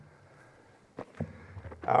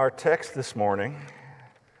Our text this morning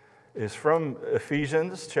is from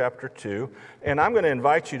Ephesians chapter 2, and I'm going to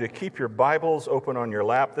invite you to keep your Bibles open on your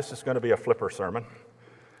lap. This is going to be a flipper sermon,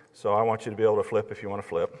 so I want you to be able to flip if you want to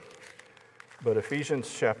flip. But Ephesians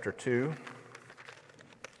chapter 2,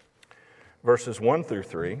 verses 1 through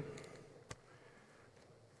 3,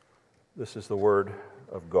 this is the Word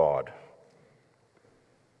of God.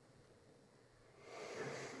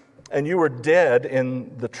 And you were dead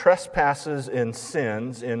in the trespasses and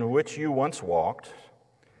sins in which you once walked,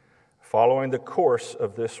 following the course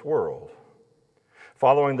of this world,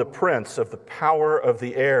 following the prince of the power of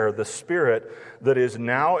the air, the spirit that is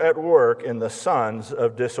now at work in the sons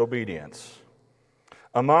of disobedience,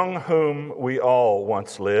 among whom we all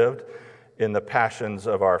once lived in the passions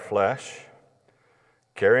of our flesh,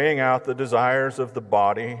 carrying out the desires of the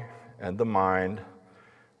body and the mind.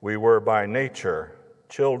 We were by nature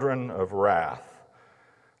children of wrath,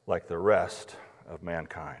 like the rest of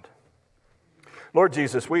mankind. Lord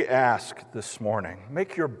Jesus, we ask this morning,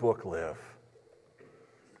 make your book live.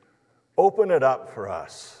 Open it up for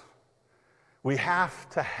us. We have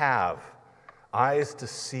to have eyes to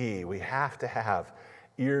see. We have to have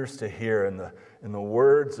ears to hear. In the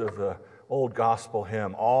words of the old gospel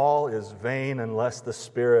hymn, all is vain unless the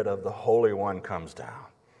Spirit of the Holy One comes down.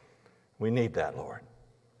 We need that, Lord.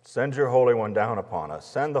 Send your Holy One down upon us.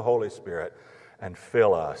 Send the Holy Spirit and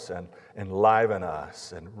fill us and enliven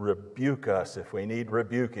us and rebuke us if we need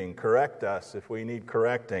rebuking. Correct us if we need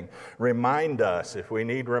correcting. Remind us if we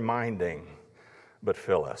need reminding. But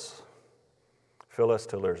fill us. Fill us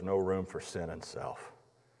till there's no room for sin and self.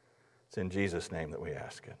 It's in Jesus' name that we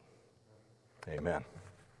ask it. Amen.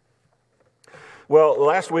 Well,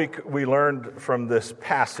 last week we learned from this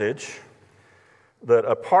passage that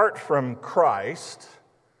apart from Christ,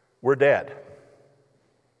 we're dead.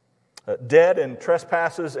 Dead in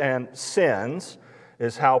trespasses and sins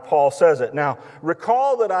is how Paul says it. Now,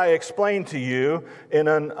 recall that I explained to you in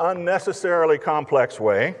an unnecessarily complex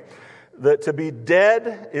way that to be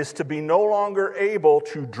dead is to be no longer able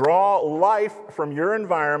to draw life from your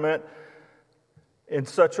environment in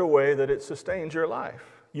such a way that it sustains your life.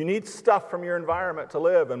 You need stuff from your environment to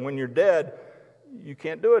live, and when you're dead, you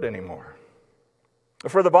can't do it anymore.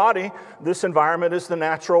 For the body, this environment is the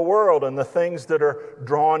natural world, and the things that are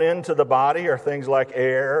drawn into the body are things like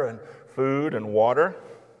air and food and water.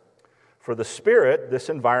 For the spirit, this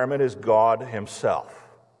environment is God himself.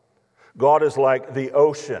 God is like the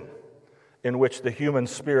ocean in which the human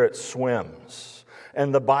spirit swims.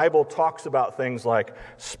 And the Bible talks about things like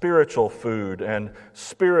spiritual food and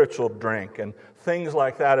spiritual drink and things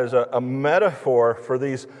like that as a metaphor for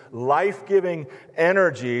these life-giving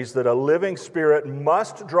energies that a living spirit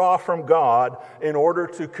must draw from God in order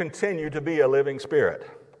to continue to be a living spirit.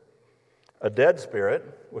 A dead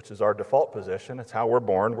spirit, which is our default position, it's how we're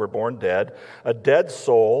born dead. A dead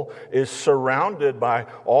soul is surrounded by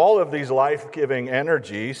all of these life-giving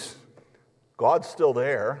energies. God's still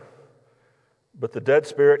there, but the dead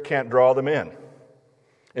spirit can't draw them in.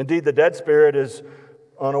 Indeed, the dead spirit is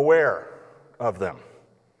unaware of them.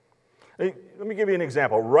 Let me give you an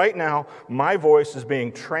example. Right now, my voice is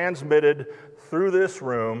being transmitted through this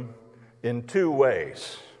room in two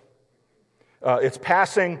ways. It's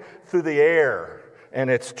passing through the air,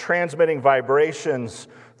 and it's transmitting vibrations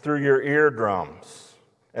through your eardrums.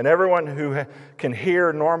 And everyone who can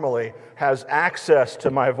hear normally has access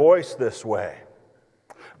to my voice this way.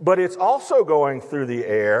 But it's also going through the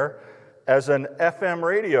air as an FM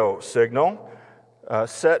radio signal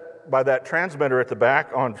set by that transmitter at the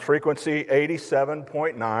back on frequency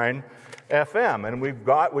 87.9 FM. And we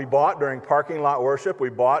bought during parking lot worship, we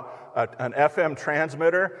bought an FM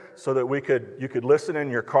transmitter so that you could listen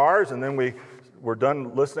in your cars, and then we were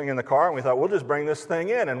done listening in the car, and we thought, we'll just bring this thing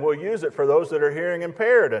in and we'll use it for those that are hearing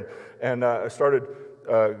impaired. And I started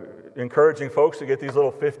encouraging folks to get these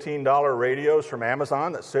little $15 radios from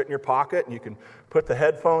Amazon that sit in your pocket, and you can put the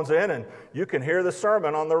headphones in and you can hear the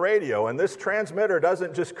sermon on the radio. And this transmitter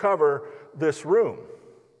doesn't just cover this room.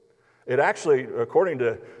 It actually, according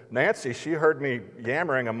to Nancy, she heard me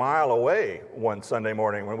yammering a mile away one Sunday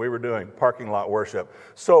morning when we were doing parking lot worship.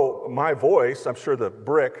 So my voice, I'm sure the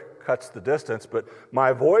brick cuts the distance, but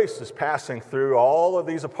my voice is passing through all of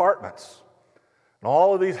these apartments and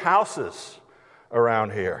all of these houses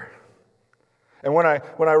around here. And when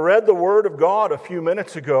I read the Word of God a few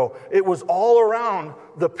minutes ago, it was all around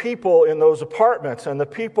the people in those apartments and the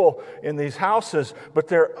people in these houses, but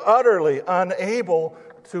they're utterly unable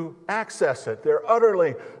to access it. They're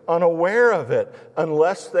utterly unaware of it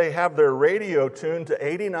unless they have their radio tuned to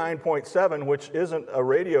 89.7, which isn't a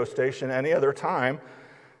radio station any other time,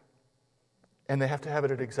 and they have to have it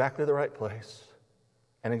at exactly the right place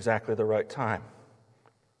and exactly the right time,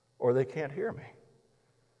 or they can't hear me.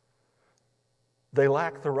 They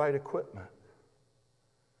lack the right equipment.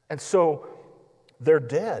 And so they're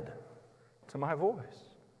dead to my voice.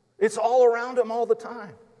 It's all around them all the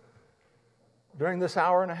time during this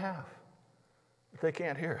hour and a half. But they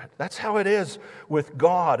can't hear it. That's how it is with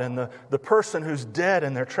God and the person who's dead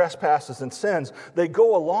in their trespasses and sins. They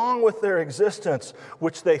go along with their existence,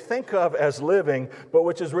 which they think of as living, but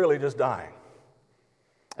which is really just dying.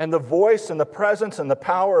 And the voice and the presence and the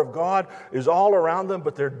power of God is all around them,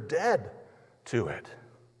 but they're dead to it.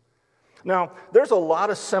 Now, there's a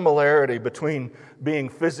lot of similarity between being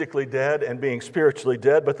physically dead and being spiritually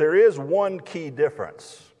dead, but there is one key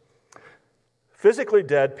difference. Physically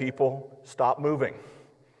dead people stop moving,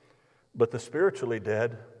 but the spiritually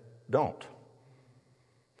dead don't.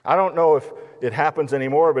 I don't know if it happens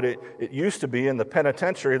anymore, but it used to be in the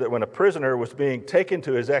penitentiary that when a prisoner was being taken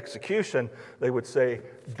to his execution, they would say,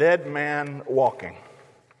 "Dead man walking."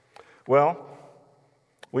 Well,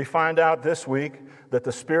 we find out this week that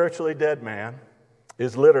the spiritually dead man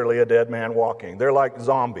is literally a dead man walking. They're like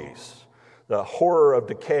zombies, the horror of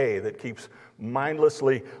decay that keeps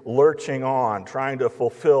mindlessly lurching on, trying to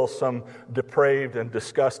fulfill some depraved and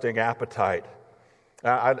disgusting appetite.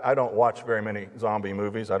 I don't watch very many zombie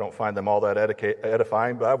movies. I don't find them all that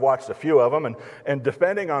edifying, but I've watched a few of them, and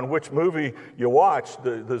depending on which movie you watch,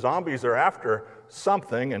 the zombies are after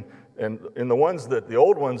something, and in the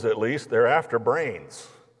old ones at least, they're after brains.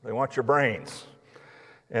 They want your brains.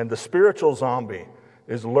 And the spiritual zombie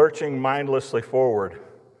is lurching mindlessly forward,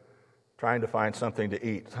 trying to find something to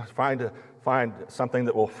eat, trying to find something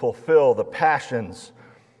that will fulfill the passions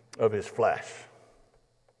of his flesh.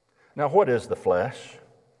 Now, what is the flesh?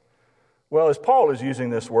 Well, as Paul is using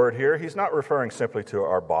this word here, he's not referring simply to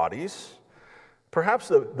our bodies. Perhaps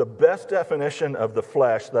the best definition of the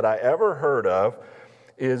flesh that I ever heard of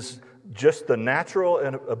is just the natural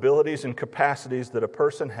abilities and capacities that a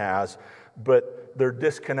person has, but they're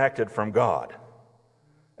disconnected from God.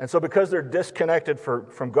 And so because they're disconnected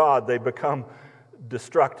from God, they become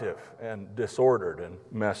destructive and disordered and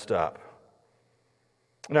messed up.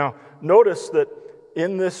 Now, notice that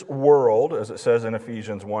in this world, as it says in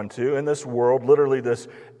Ephesians 1:2, in this world, literally this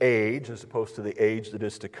age, as opposed to the age that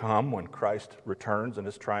is to come when Christ returns and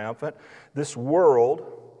is triumphant, this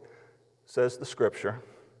world, says the Scripture,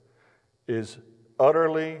 is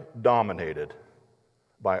utterly dominated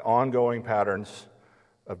by ongoing patterns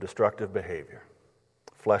of destructive behavior,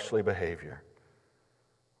 fleshly behavior.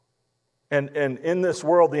 And in this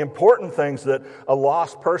world, the important things that a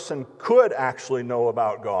lost person could actually know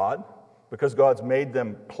about God, because God's made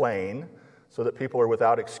them plain so that people are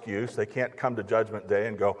without excuse. They can't come to Judgment Day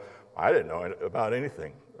and go, "I didn't know about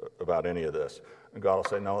anything about any of this." And God will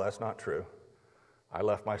say, "No, that's not true. I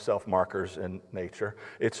left myself markers in nature."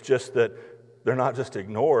 It's just that they're not just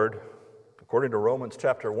ignored. According to Romans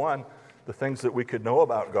chapter 1, the things that we could know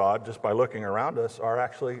about God just by looking around us are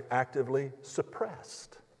actually actively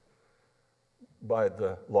suppressed by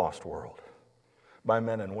the lost world, by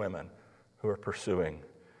men and women who are pursuing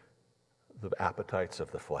the appetites of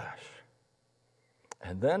the flesh.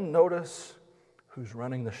 And then notice who's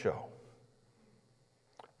running the show.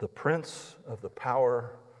 The prince of the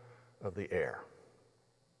power of the air,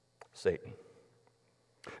 Satan.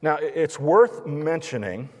 Now, it's worth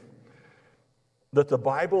mentioning that the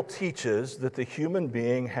Bible teaches that the human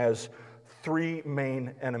being has three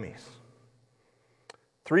main enemies.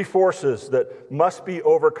 Three forces that must be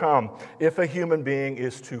overcome if a human being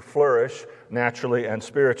is to flourish naturally and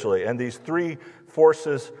spiritually. And these three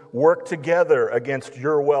forces work together against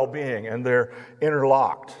your well-being, and they're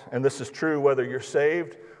interlocked. And this is true whether you're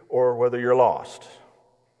saved or whether you're lost.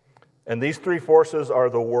 And these three forces are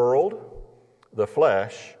the world, the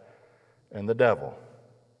flesh, and the devil.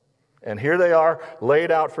 And here they are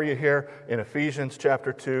laid out for you here in Ephesians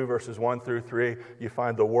chapter 2, verses 1 through 3. You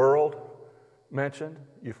find the world mentioned,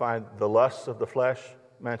 you find the lusts of the flesh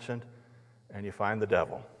mentioned, and you find the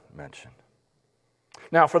devil mentioned.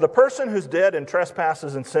 Now, for the person who's dead in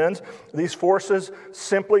trespasses and sins, these forces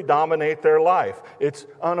simply dominate their life. It's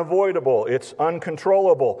unavoidable. It's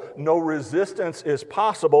uncontrollable. No resistance is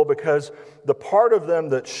possible because the part of them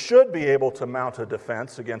that should be able to mount a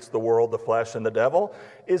defense against the world, the flesh, and the devil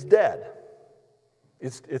is dead.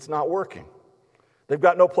 It's not working. They've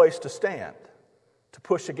got no place to stand to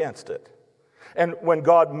push against it. And when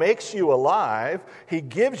God makes you alive, He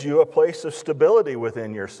gives you a place of stability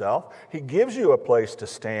within yourself. He gives you a place to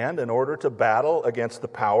stand in order to battle against the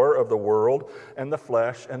power of the world and the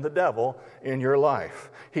flesh and the devil in your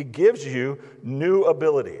life. He gives you new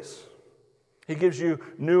abilities. He gives you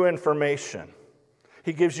new information.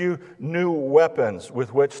 He gives you new weapons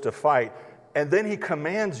with which to fight, and then he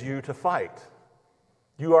commands you to fight.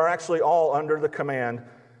 You are actually all under the command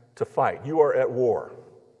to fight. You are at war.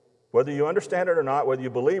 Whether you understand it or not, whether you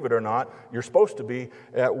believe it or not, you're supposed to be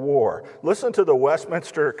at war. Listen to the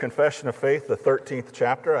Westminster Confession of Faith, the 13th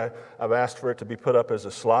chapter. I've asked for it to be put up as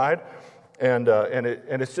a slide. And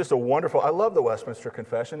it's just a wonderful, I love the Westminster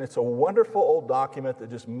Confession. It's a wonderful old document that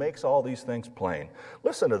just makes all these things plain.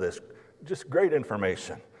 Listen to this, just great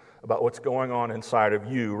information about what's going on inside of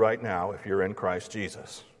you right now if you're in Christ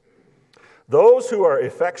Jesus. Those who are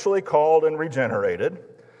effectually called and regenerated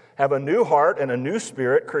have a new heart and a new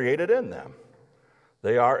spirit created in them.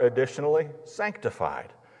 They are additionally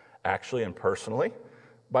sanctified, actually and personally,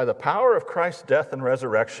 by the power of Christ's death and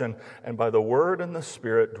resurrection and by the Word and the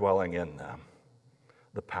Spirit dwelling in them.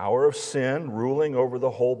 The power of sin ruling over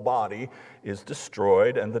the whole body is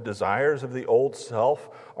destroyed, and the desires of the old self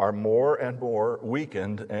are more and more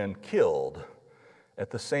weakened and killed.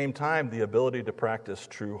 At the same time, the ability to practice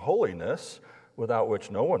true holiness, without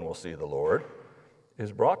which no one will see the Lord,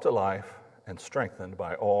 is brought to life and strengthened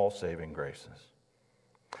by all saving graces.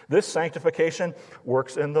 This sanctification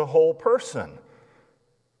works in the whole person,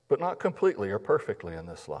 but not completely or perfectly in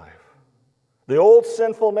this life. The old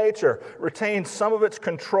sinful nature retains some of its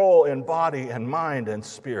control in body and mind and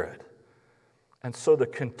spirit. And so the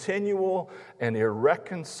continual and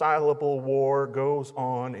irreconcilable war goes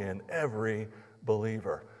on in every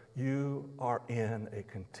believer. You are in a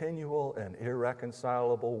continual and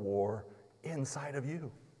irreconcilable war inside of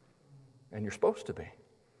you. And you're supposed to be.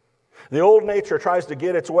 The old nature tries to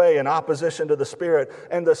get its way in opposition to the Spirit,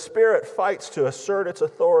 and the Spirit fights to assert its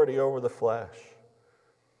authority over the flesh.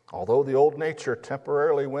 Although the old nature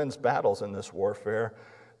temporarily wins battles in this warfare,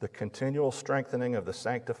 the continual strengthening of the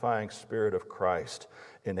sanctifying Spirit of Christ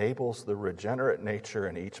enables the regenerate nature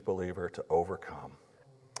in each believer to overcome.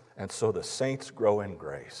 And so the saints grow in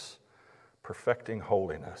grace, perfecting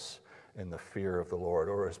holiness in the fear of the Lord.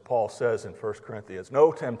 Or as Paul says in 1 Corinthians,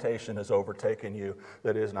 no temptation has overtaken you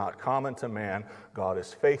that is not common to man. God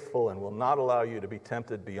is faithful and will not allow you to be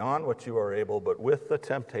tempted beyond what you are able, but with the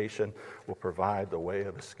temptation will provide the way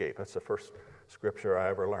of escape. That's the first scripture I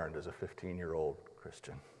ever learned as a 15-year-old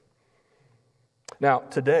Christian. Now,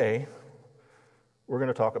 today, we're going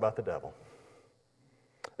to talk about the devil.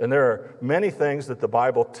 And there are many things that the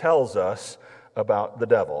Bible tells us about the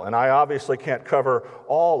devil. And I obviously can't cover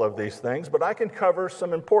all of these things, but I can cover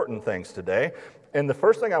some important things today. And the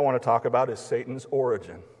first thing I want to talk about is Satan's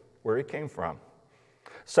origin, where he came from.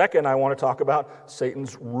 Second, I want to talk about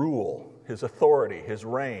Satan's rule, his authority, his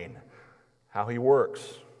reign, how he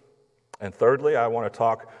works. And thirdly, I want to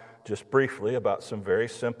talk just briefly about some very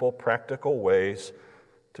simple, practical ways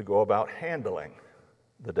to go about handling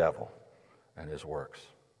the devil and his works.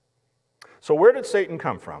 So where did Satan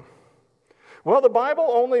come from? Well, the Bible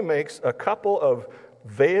only makes a couple of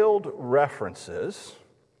veiled references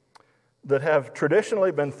that have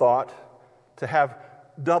traditionally been thought to have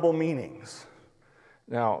double meanings.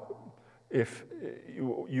 Now, if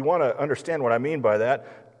you want to understand what I mean by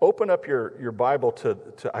that, open up your Bible to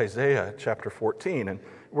Isaiah chapter 14. And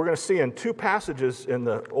we're going to see in two passages in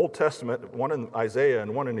the Old Testament, one in Isaiah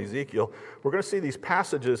and one in Ezekiel, we're going to see these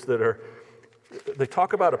passages they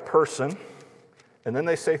talk about a person, and then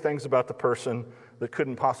they say things about the person that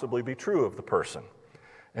couldn't possibly be true of the person.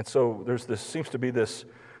 And so seems to be this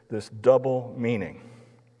double meaning.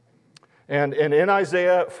 And in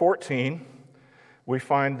Isaiah 14, we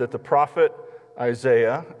find that the prophet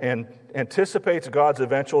Isaiah anticipates God's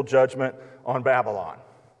eventual judgment on Babylon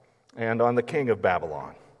and on the king of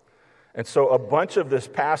Babylon. And so a bunch of this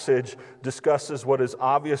passage discusses what is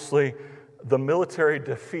obviously the military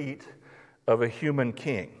defeat of a human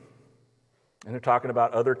king. And they're talking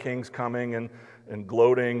about other kings coming and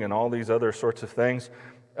gloating and all these other sorts of things.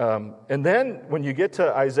 And then when you get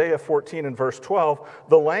to Isaiah 14 and verse 12,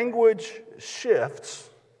 the language shifts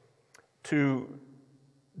to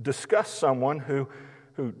discuss someone who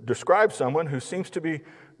describes someone who seems to be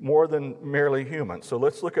more than merely human. So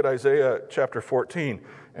let's look at Isaiah chapter 14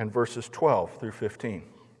 and verses 12 through 15.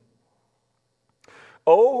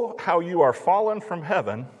 Oh, how you are fallen from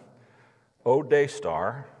heaven, O day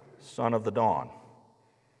star, son of the dawn.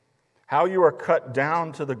 How you are cut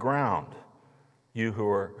down to the ground, you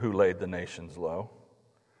who laid the nations low.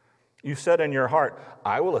 You said in your heart,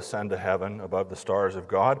 I will ascend to heaven above the stars of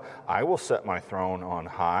God. I will set my throne on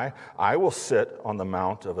high. I will sit on the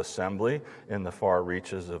mount of assembly in the far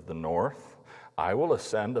reaches of the north. I will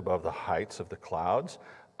ascend above the heights of the clouds.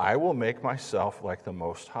 I will make myself like the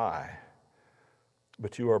Most High.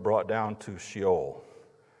 But you are brought down to Sheol,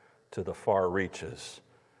 to the far reaches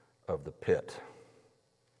of the pit.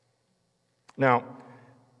 Now,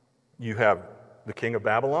 you have the king of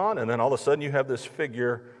Babylon, and then all of a sudden you have this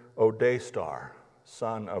figure, O Day Star,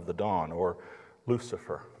 son of the dawn, or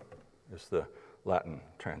Lucifer is the Latin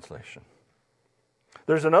translation.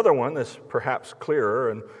 There's another one that's perhaps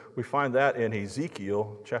clearer, and we find that in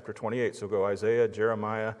Ezekiel chapter 28. So go Isaiah,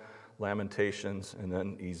 Jeremiah, Lamentations, and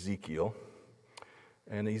then Ezekiel.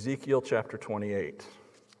 And Ezekiel chapter 28.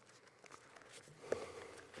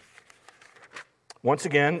 Once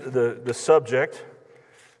again, the subject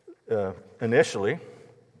initially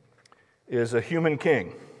is a human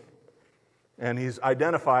king. And he's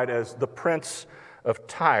identified as the Prince of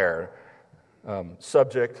Tyre. He's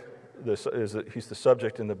the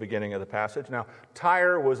subject in the beginning of the passage. Now,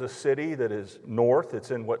 Tyre was a city that is north.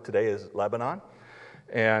 It's in what today is Lebanon.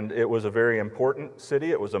 And it was a very important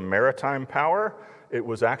city. It was a maritime power. It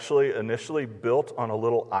was actually initially built on a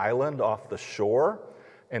little island off the shore.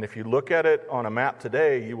 And if you look at it on a map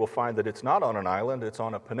today, you will find that it's not on an island, it's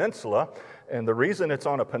on a peninsula. And the reason it's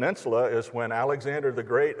on a peninsula is when Alexander the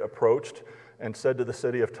Great approached and said to the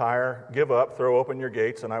city of Tyre, "Give up, throw open your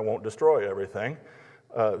gates, and I won't destroy everything."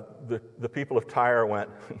 The people of Tyre went,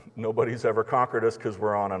 "Nobody's ever conquered us because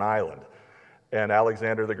we're on an island." And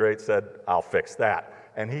Alexander the Great said, "I'll fix that."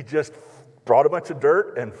 And he just brought a bunch of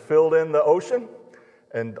dirt and filled in the ocean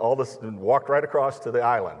and all this, and walked right across to the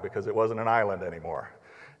island because it wasn't an island anymore.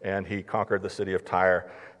 And he conquered the city of Tyre,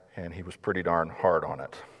 and he was pretty darn hard on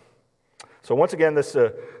it. So once again, this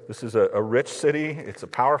is a rich city. It's a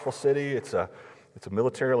powerful city. It's a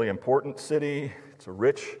militarily important city. It's a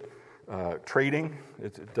rich trading.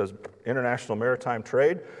 It does international maritime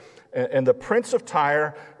trade. And the Prince of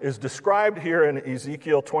Tyre is described here in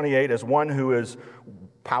Ezekiel 28 as one who is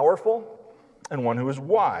powerful and one who is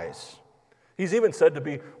wise. He's even said to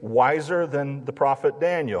be wiser than the prophet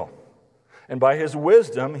Daniel. And by his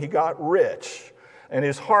wisdom, he got rich. And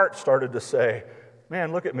his heart started to say,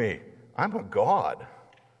 "Man, look at me. I'm a god."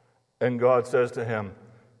 And God says to him,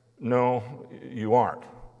 "No, you aren't.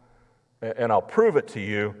 And I'll prove it to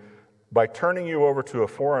you by turning you over to a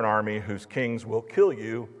foreign army whose kings will kill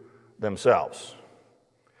you themselves."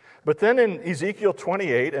 But then in Ezekiel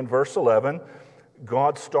 28 and verse 11,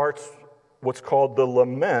 God starts what's called the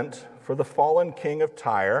lament for the fallen king of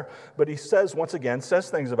Tyre, but he says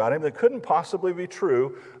things about him that couldn't possibly be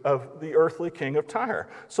true of the earthly king of Tyre.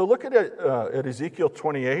 So look at Ezekiel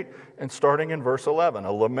 28 and starting in verse 11.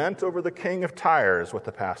 A lament over the king of Tyre is what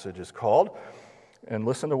the passage is called. And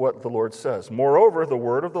listen to what the Lord says. "Moreover, the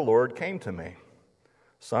word of the Lord came to me.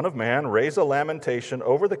 Son of man, raise a lamentation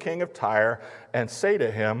over the king of Tyre and say to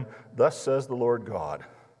him, Thus says the Lord God,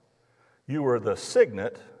 you were the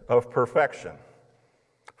signet of perfection,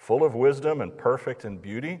 full of wisdom and perfect in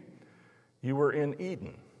beauty. You were in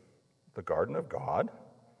Eden, the garden of God.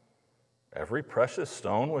 Every precious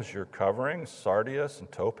stone was your covering, sardius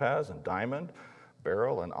and topaz and diamond,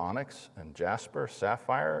 beryl and onyx and jasper,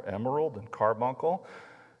 sapphire, emerald and carbuncle,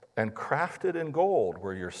 and crafted in gold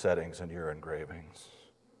were your settings and your engravings.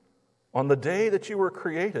 On the day that you were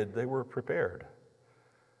created, they were prepared.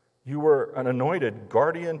 You were an anointed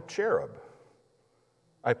guardian cherub.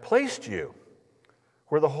 I placed you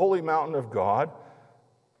where the holy mountain of God,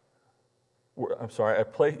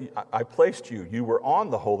 I placed you. You were on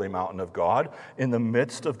the holy mountain of God. In the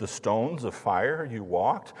midst of the stones of fire you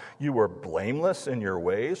walked. You were blameless in your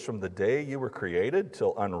ways from the day you were created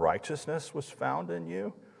till unrighteousness was found in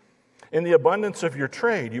you. In the abundance of your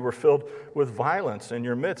trade, you were filled with violence in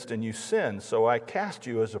your midst, and you sinned. So I cast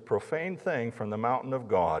you as a profane thing from the mountain of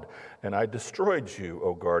God, and I destroyed you,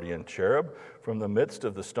 O guardian cherub, from the midst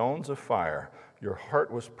of the stones of fire. Your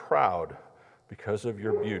heart was proud because of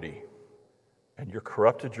your beauty, and you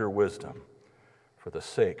corrupted your wisdom for the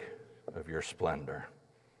sake of your splendor."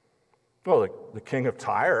 Well, the king of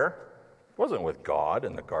Tyre wasn't with God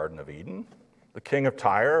in the Garden of Eden. The king of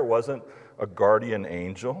Tyre wasn't a guardian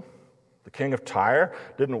angel. The king of Tyre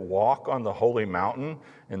didn't walk on the holy mountain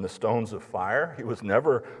in the stones of fire. He was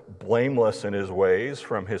never blameless in his ways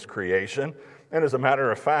from his creation. And as a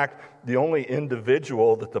matter of fact, the only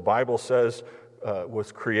individual that the Bible says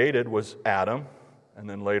was created was Adam, and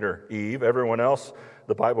then later Eve. Everyone else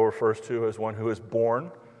the Bible refers to as one who is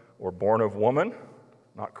born or born of woman,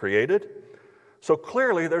 not created. So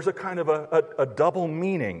clearly there's a kind of a double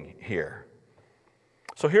meaning here.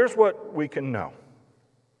 So here's what we can know.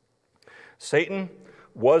 Satan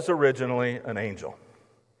was originally an angel,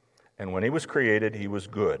 and when he was created, he was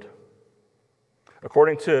good.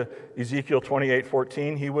 According to Ezekiel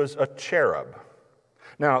 28:14, he was a cherub.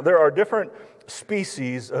 Now, there are different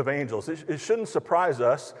species of angels. It shouldn't surprise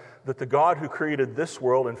us that the God who created this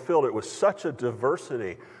world and filled it with such a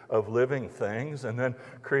diversity of living things, and then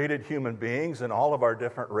created human beings in all of our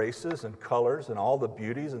different races and colors and all the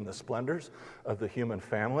beauties and the splendors of the human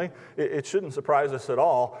family, it shouldn't surprise us at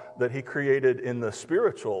all that he created in the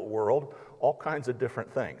spiritual world all kinds of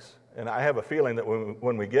different things. And I have a feeling that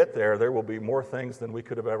when we get there will be more things than we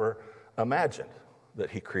could have ever imagined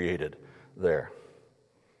that he created there.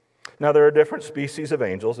 Now, there are different species of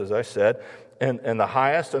angels, as I said, and the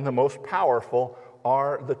highest and the most powerful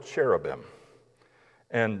are the cherubim.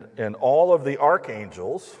 And all of the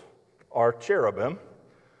archangels are cherubim,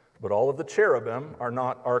 but all of the cherubim are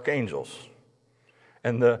not archangels.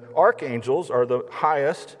 And the archangels are the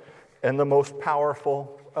highest and the most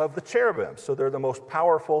powerful of the cherubim. So they're the most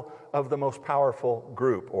powerful of the most powerful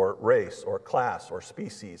group or race or class or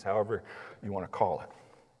species, however you want to call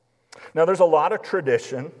it. Now, there's a lot of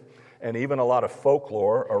tradition and even a lot of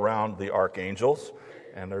folklore around the archangels,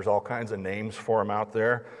 and there's all kinds of names for them out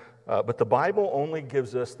there. But the Bible only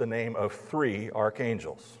gives us the name of 3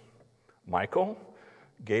 archangels: Michael,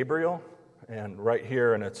 Gabriel, and right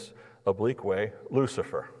here in its oblique way,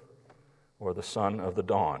 Lucifer, or the son of the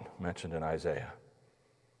dawn, mentioned in Isaiah.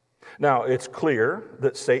 Now, it's clear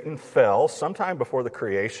that Satan fell sometime before the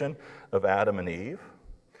creation of Adam and Eve,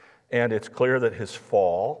 and it's clear that his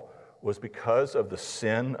fall was because of the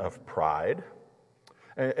sin of pride.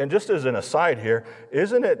 And just as an aside here,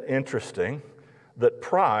 isn't it interesting that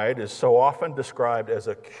pride is so often described as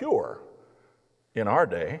a cure in our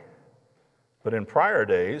day, but in prior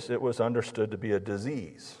days it was understood to be a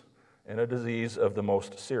disease, and a disease of the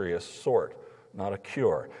most serious sort, not a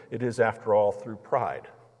cure. It is, after all, through pride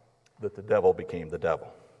that the devil became the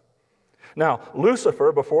devil. Now,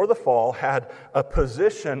 Lucifer, before the fall, had a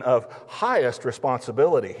position of highest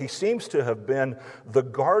responsibility. He seems to have been the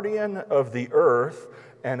guardian of the earth,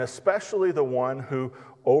 and especially the one who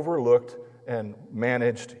overlooked and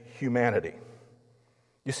managed humanity.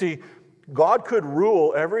 You see, God could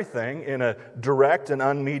rule everything in a direct and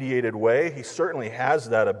unmediated way. He certainly has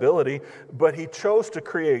that ability, but he chose to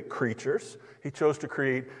create creatures. He chose to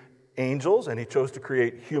create angels, and he chose to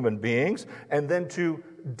create human beings, and then to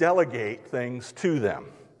delegate things to them.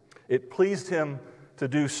 It pleased him to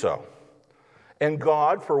do so. And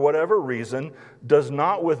God, for whatever reason, does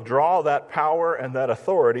not withdraw that power and that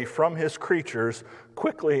authority from his creatures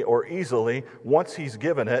quickly or easily once he's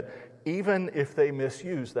given it, even if they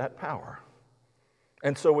misuse that power.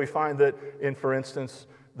 And so we find that in, for instance,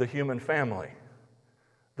 the human family,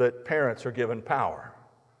 that parents are given power.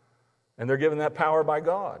 And they're given that power by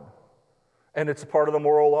God. And it's a part of the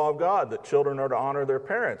moral law of God that children are to honor their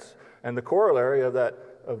parents. And the corollary of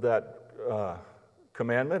that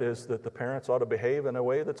commandment is that the parents ought to behave in a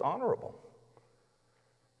way that's honorable.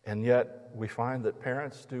 And yet we find that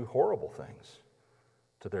parents do horrible things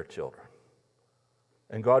to their children.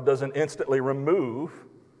 And God doesn't instantly remove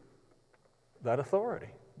that authority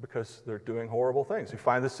because they're doing horrible things. We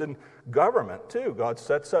find this in government too. God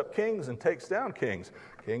sets up kings and takes down kings.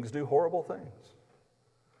 Kings do horrible things.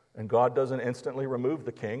 And God doesn't instantly remove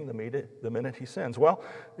the king the minute he sins. Well,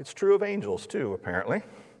 it's true of angels too, apparently,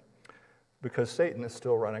 because Satan is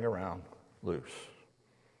still running around loose.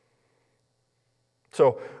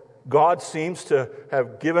 So God seems to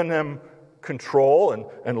have given them control,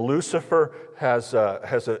 and Lucifer has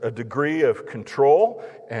a degree of control,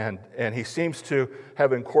 and he seems to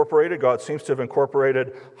have incorporated, God seems to have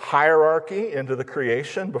incorporated hierarchy into the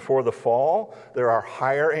creation before the fall. There are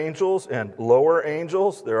higher angels and lower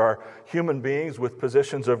angels. There are human beings with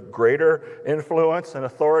positions of greater influence and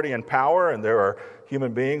authority and power, and there are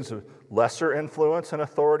human beings with lesser influence and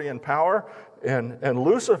authority and power. And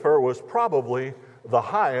Lucifer was probably the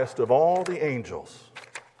highest of all the angels.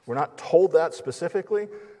 We're not told that specifically,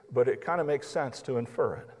 but it kind of makes sense to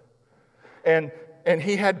infer it. And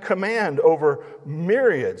he had command over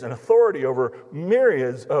myriads and authority over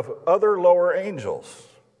myriads of other lower angels.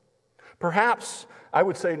 Perhaps, I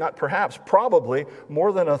would say not perhaps, probably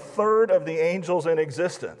more than a third of the angels in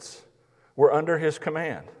existence were under his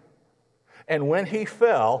command. And when he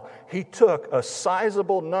fell, he took a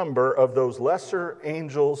sizable number of those lesser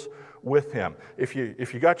angels with him. If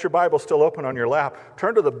you got your Bible still open on your lap,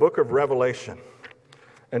 turn to the book of Revelation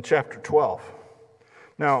and chapter 12.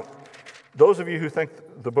 Now, those of you who think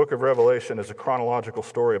the book of Revelation is a chronological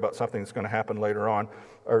story about something that's going to happen later on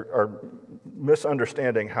are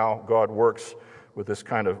misunderstanding how God works with this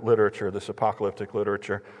kind of literature, this apocalyptic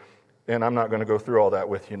literature. And I'm not going to go through all that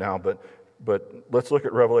with you now, but let's look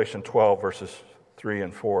at Revelation 12, verses 3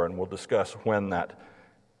 and 4, and we'll discuss when that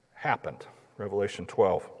happened. Revelation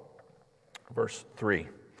 12. Verse 3.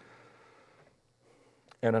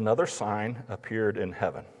 And another sign appeared in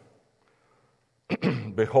heaven.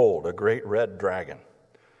 Behold, a great red dragon,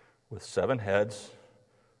 with 7 heads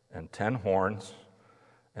and 10 horns,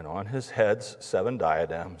 and on his heads 7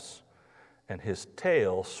 diadems, and his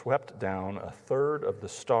tail swept down 1/3 of the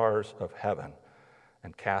stars of heaven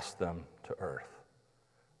and cast them to earth.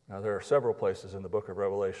 Now, there are several places in the book of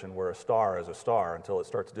Revelation where a star is a star until it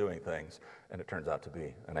starts doing things, and it turns out to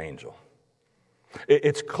be an angel.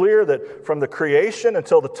 It's clear that from the creation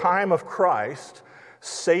until the time of Christ,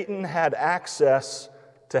 Satan had access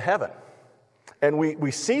to heaven. And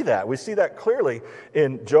we see that. We see that clearly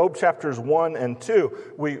in Job chapters 1 and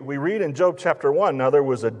 2. We read in Job chapter 1, now there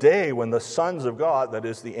was a day when the sons of God, that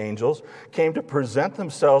is the angels, came to present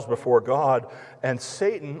themselves before God, and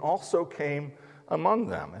Satan also came among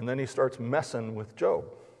them. And then he starts messing with Job.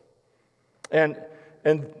 And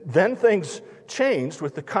then things changed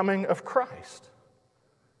with the coming of Christ.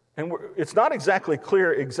 And it's not exactly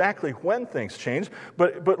clear exactly when things changed,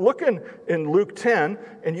 but look in Luke 10,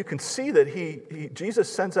 and you can see that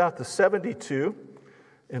Jesus sends out the 72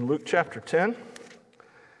 in Luke chapter 10,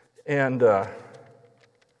 and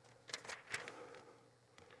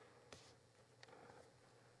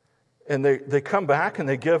they come back and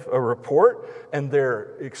they give a report, and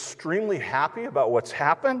they're extremely happy about what's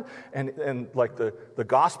happened. And like the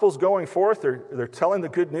gospel's going forth, they're telling the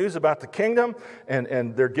good news about the kingdom,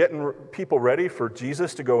 and they're getting people ready for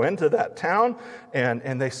Jesus to go into that town.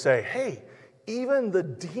 And they say, hey, even the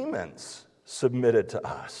demons submitted to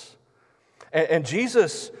us. And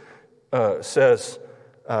Jesus says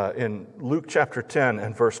in Luke chapter 10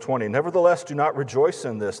 and verse 20, nevertheless, do not rejoice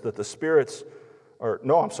in this, that the spirits...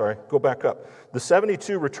 go back up. The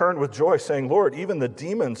 72 returned with joy, saying, Lord, even the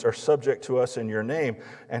demons are subject to us in your name.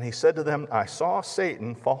 And he said to them, I saw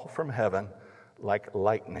Satan fall from heaven like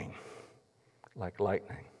lightning. Like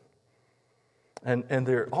lightning. And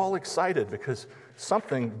they're all excited because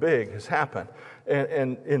something big has happened.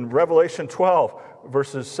 And in Revelation 12,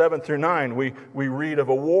 verses 7 through 9, we read of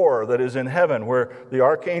a war that is in heaven where the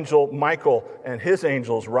archangel Michael and his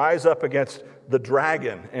angels rise up against the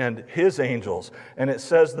dragon and his angels. And it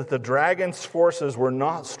says that the dragon's forces were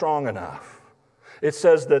not strong enough. It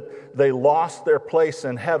says that they lost their place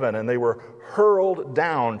in heaven and they were hurled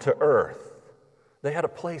down to earth. They had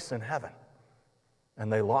a place in heaven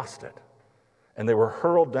and they lost it. And they were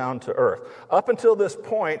hurled down to earth. Up until this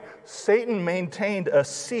point, Satan maintained a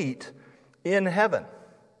seat in heaven.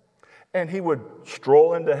 And he would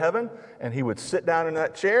stroll into heaven, and he would sit down in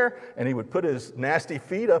that chair, and he would put his nasty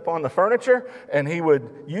feet up on the furniture, and he would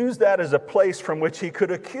use that as a place from which he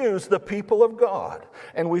could accuse the people of God.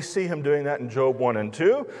 And we see him doing that in Job 1 and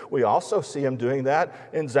 2. We also see him doing that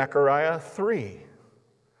in Zechariah 3.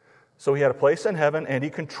 So he had a place in heaven, and he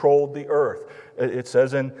controlled the earth. It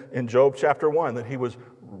says in Job chapter 1 that he was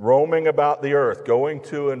roaming about the earth, going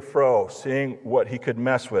to and fro, seeing what he could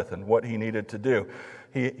mess with and what he needed to do.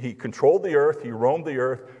 He controlled the earth, he roamed the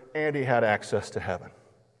earth, and he had access to heaven.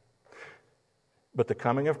 But the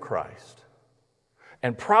coming of Christ,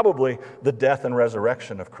 and probably the death and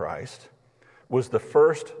resurrection of Christ, was the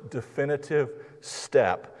first definitive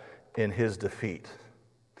step in his defeat.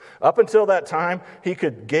 Up until that time, he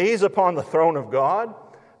could gaze upon the throne of God,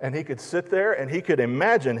 and he could sit there, and he could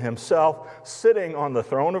imagine himself sitting on the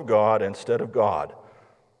throne of God instead of God.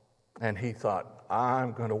 And he thought,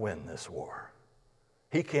 I'm going to win this war.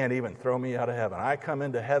 He can't even throw me out of heaven. I come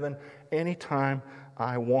into heaven anytime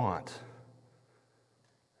I want.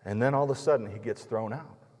 And then all of a sudden, he gets thrown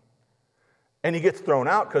out. And he gets thrown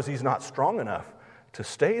out because he's not strong enough to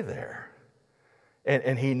stay there.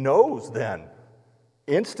 And he knows then,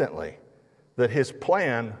 instantly, that his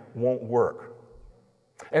plan won't work.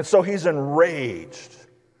 And so he's enraged.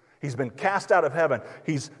 He's been cast out of heaven.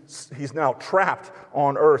 He's now trapped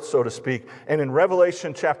on earth, so to speak. And in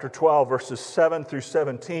Revelation chapter 12, verses 7 through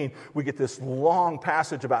 17, we get this long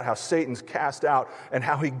passage about how Satan's cast out and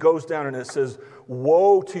how he goes down, and it says,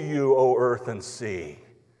 woe to you, O earth and sea,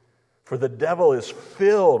 for the devil is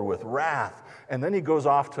filled with wrath. And then he goes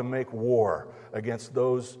off to make war against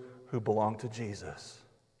those who belong to Jesus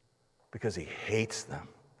because he hates them.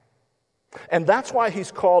 And that's why he's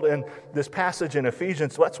called in this passage in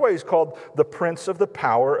Ephesians, that's why he's called the prince of the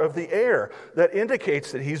power of the air. That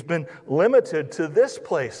indicates that he's been limited to this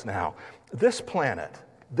place now, this planet,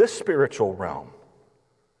 this spiritual realm.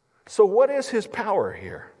 So what is his power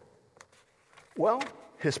here? Well,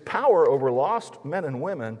 his power over lost men and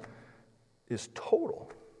women is total.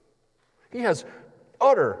 He has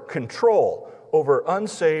utter control over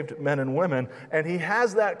unsaved men and women, and he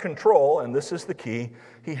has that control, and this is the key,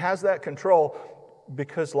 he has that control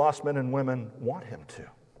because lost men and women want him to.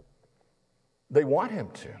 They want him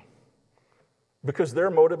to because they're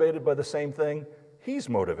motivated by the same thing he's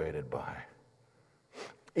motivated by.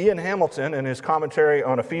 Ian Hamilton, in his commentary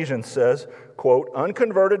on Ephesians, says, quote,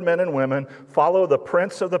 "Unconverted men and women follow the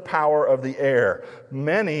prince of the power of the air.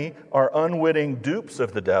 Many are unwitting dupes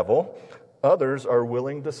of the devil. Others are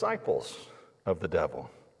willing disciples of the devil.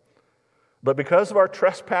 But because of our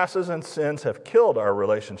trespasses and sins have killed our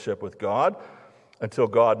relationship with God until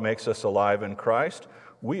God makes us alive in Christ,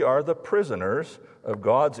 we are the prisoners of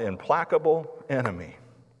God's implacable enemy.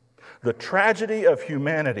 The tragedy of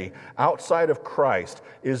humanity outside of Christ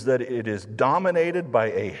is that it is dominated by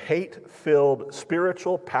a hate-filled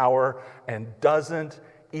spiritual power and doesn't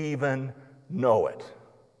even know it."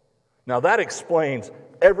 Now that explains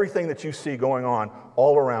everything that you see going on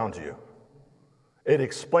all around you. It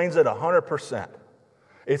explains it 100%.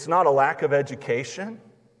 It's not a lack of education.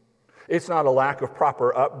 It's not a lack of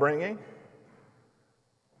proper upbringing.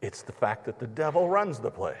 It's the fact that the devil runs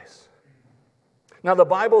the place. Now, the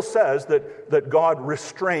Bible says that God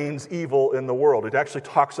restrains evil in the world. It actually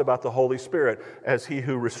talks about the Holy Spirit as he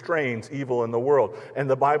who restrains evil in the world. And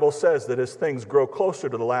the Bible says that as things grow closer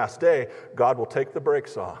to the last day, God will take the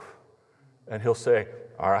brakes off. And he'll say,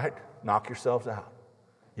 all right, knock yourselves out.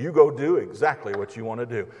 You go do exactly what you want to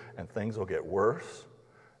do. And things will get worse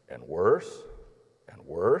and worse and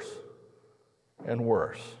worse and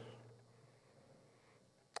worse.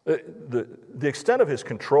 The extent of his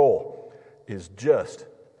control is just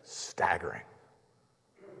staggering.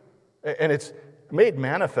 And it's made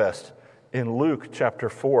manifest in Luke chapter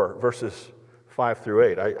 4, verses 5 through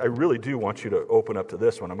 8. I really do want you to open up to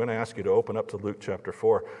this one. I'm going to ask you to open up to Luke chapter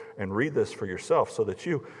 4 and read this for yourself so that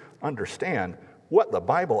you understand what the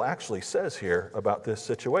Bible actually says here about this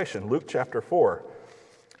situation. Luke chapter 4,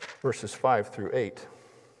 verses 5 through 8.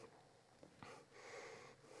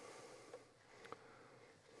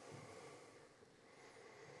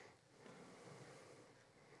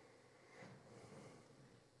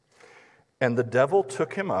 "And the devil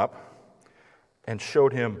took him up and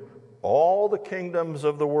showed him all the kingdoms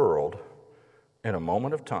of the world in a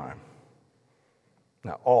moment of time."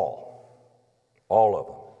 Now, all of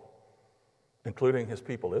them, including his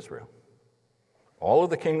people Israel. All of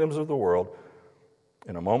the kingdoms of the world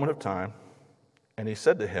in a moment of time. And he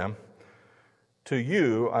said to him, "To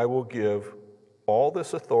you I will give all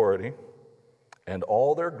this authority and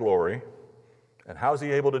all their glory." And how's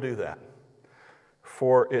he able to do that?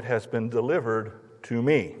 "For it has been delivered to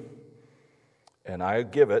me, and I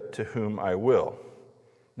give it to whom I will."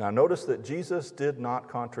 Now notice that Jesus did not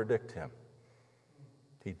contradict him.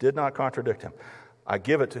 He did not contradict him. "I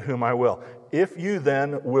give it to whom I will. If you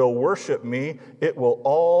then will worship me, it will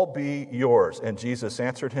all be yours." And Jesus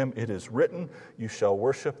answered him, "It is written, you shall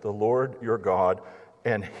worship the Lord your God,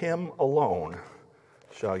 and him alone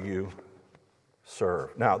shall you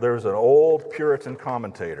serve." Now there's an old Puritan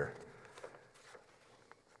commentator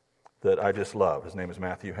that I just love. His name is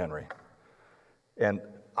Matthew Henry. And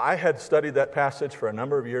I had studied that passage for a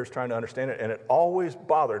number of years trying to understand it, and it always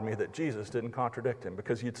bothered me that Jesus didn't contradict him,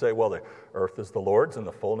 because you'd say, well, the earth is the Lord's and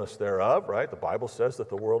the fullness thereof, right? The Bible says that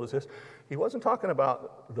the world is his. He wasn't talking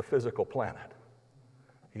about the physical planet.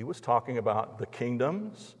 He was talking about the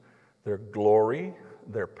kingdoms, their glory,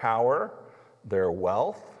 their power, their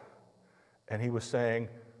wealth, and he was saying,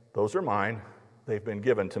 those are mine, they've been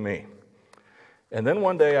given to me. And then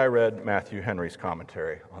one day I read Matthew Henry's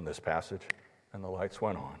commentary on this passage, and the lights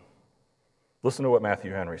went on. Listen to what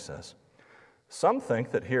Matthew Henry says. "Some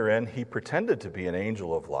think that herein he pretended to be an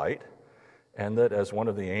angel of light, and that as one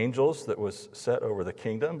of the angels that was set over the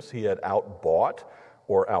kingdoms, he had outbought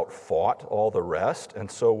or outfought all the rest,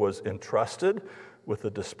 and so was entrusted with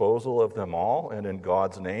the disposal of them all, and in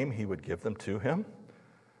God's name he would give them to him.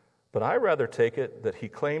 But I rather take it that he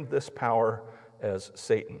claimed this power as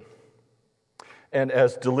Satan, and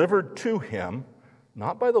as delivered to him,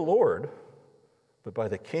 not by the Lord, but by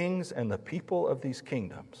the kings and the people of these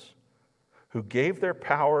kingdoms, who gave their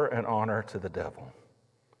power and honor to the devil.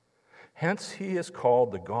 Hence he is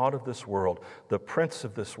called the God of this world, the prince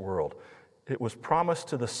of this world. It was promised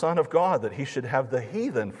to the Son of God that he should have the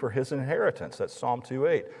heathen for his inheritance." That's Psalm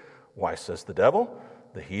 2:8. "Why, says the devil,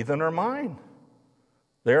 the heathen are mine.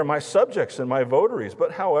 They are my subjects and my votaries,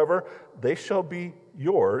 but however, they shall be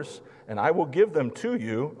yours, and I will give them to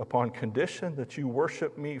you upon condition that you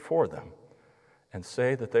worship me for them, and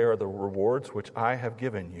say that they are the rewards which I have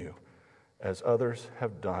given you, as others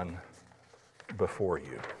have done before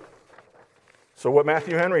you." So what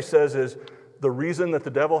Matthew Henry says is the reason that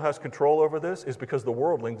the devil has control over this is because the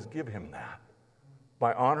worldlings give him that.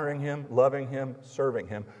 By honoring him, loving him, serving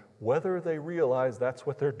him, whether they realize that's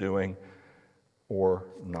what they're doing or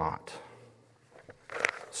not.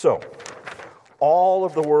 So, all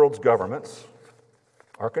of the world's governments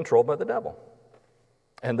are controlled by the devil.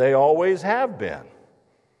 And they always have been.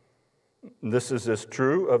 This is as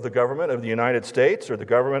true of the government of the United States or the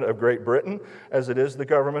government of Great Britain as it is the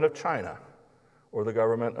government of China or the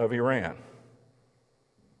government of Iran.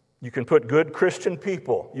 You can put good Christian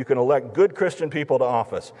people, you can elect good Christian people to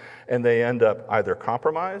office, and they end up either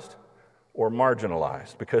compromised or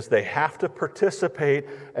marginalized because they have to participate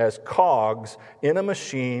as cogs in a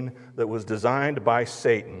machine that was designed by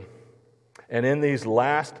Satan. And in these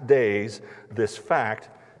last days, this fact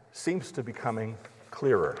seems to be becoming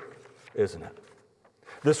clearer, isn't it?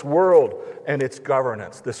 This world and its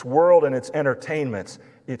governance, this world and its entertainments,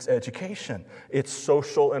 its education, its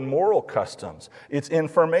social and moral customs, its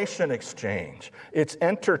information exchange, its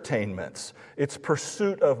entertainments, its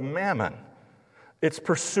pursuit of mammon, its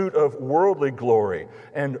pursuit of worldly glory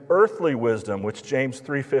and earthly wisdom, which James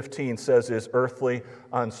 3:15 says is earthly,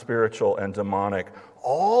 unspiritual, and demonic.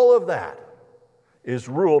 All of that is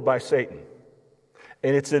ruled by Satan.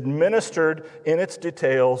 And it's administered in its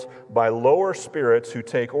details by lower spirits who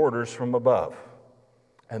take orders from above.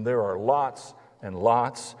 And there are lots and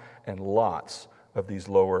lots and lots of these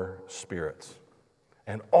lower spirits.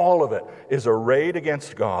 And all of it is arrayed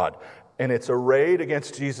against God, and it's arrayed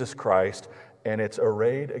against Jesus Christ, and it's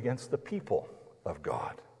arrayed against the people of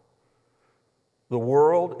God. The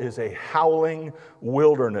world is a howling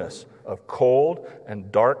wilderness of cold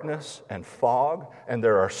and darkness and fog, and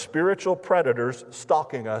there are spiritual predators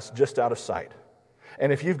stalking us just out of sight.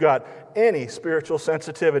 And if you've got any spiritual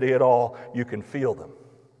sensitivity at all, you can feel them.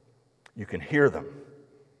 You can hear them.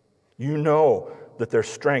 You know that their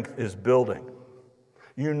strength is building.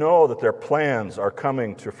 You know that their plans are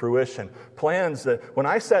coming to fruition. Plans that, when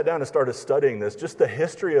I sat down and started studying this, just the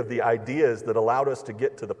history of the ideas that allowed us to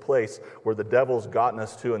get to the place where the devil's gotten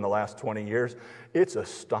us to in the last 20 years, it's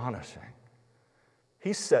astonishing.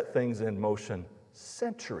 He set things in motion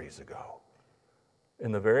centuries ago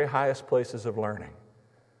in the very highest places of learning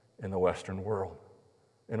in the Western world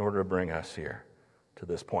in order to bring us here to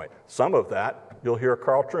this point. Some of that you'll hear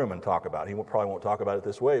Carl Trueman talk about. He probably won't talk about it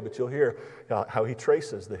this way, but you'll hear how he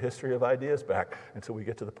traces the history of ideas back until we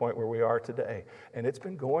get to the point where we are today. And it's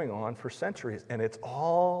been going on for centuries, and it's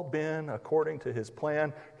all been according to his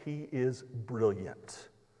plan. He is brilliant.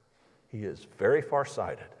 He is very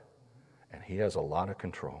farsighted, and he has a lot of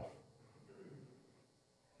control.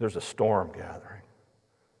 There's a storm gathering,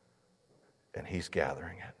 and he's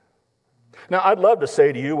gathering it. Now, I'd love to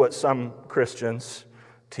say to you what some Christians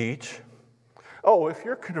teach. Oh, if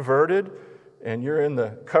you're converted and you're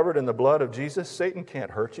covered in the blood of Jesus, Satan can't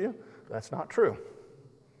hurt you. That's not true.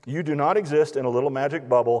 You do not exist in a little magic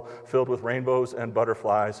bubble filled with rainbows and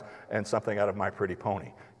butterflies and something out of My Pretty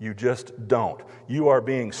Pony. You just don't. You are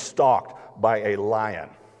being stalked by a lion.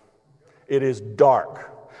 It is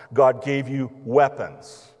dark. God gave you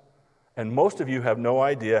weapons. And most of you have no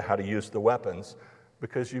idea how to use the weapons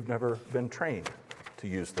because you've never been trained to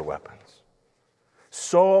use the weapons.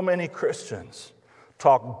 So many Christians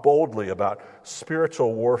talk boldly about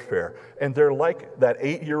spiritual warfare, and they're like that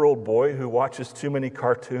 8-year-old boy who watches too many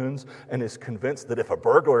cartoons and is convinced that if a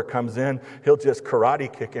burglar comes in, he'll just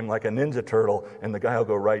karate kick him like a Ninja Turtle and the guy will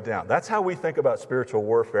go right down. That's how we think about spiritual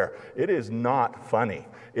warfare. It is not funny.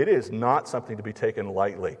 It is not something to be taken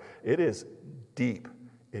lightly. It is deep.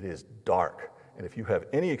 It is dark. And if you have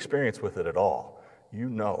any experience with it at all, you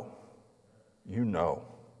know. You know.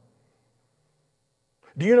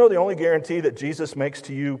 Do you know the only guarantee that Jesus makes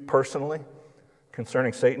to you personally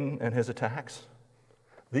concerning Satan and his attacks?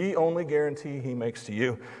 The only guarantee he makes to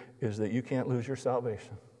you is that you can't lose your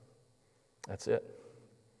salvation. That's it.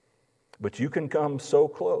 But you can come so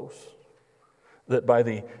close that by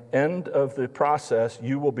the end of the process,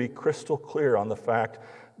 you will be crystal clear on the fact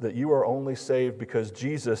that you are only saved because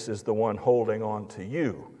Jesus is the one holding on to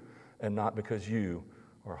you, and not because you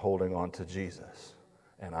are holding on to Jesus.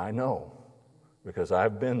 And I know, because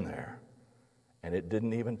I've been there, and it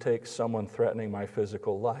didn't even take someone threatening my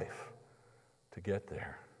physical life to get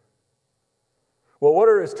there. Well, what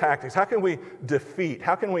are his tactics? How can we defeat?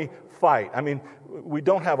 How can we fight? I mean, we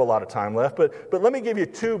don't have a lot of time left, but let me give you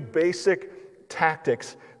 2 basic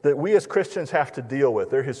tactics that we as Christians have to deal with.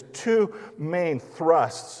 They're his 2 main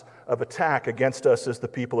thrusts of attack against us as the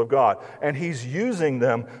people of God. And he's using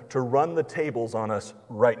them to run the tables on us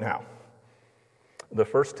right now. The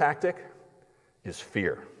first tactic is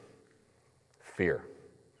fear. Fear.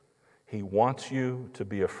 He wants you to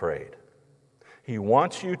be afraid. He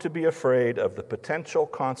wants you to be afraid of the potential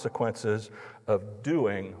consequences of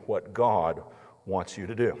doing what God wants you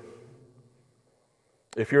to do.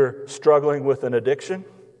 If you're struggling with an addiction,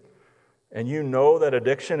 and you know that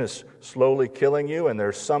addiction is slowly killing you, and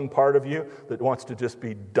there's some part of you that wants to just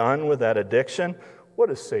be done with that addiction, what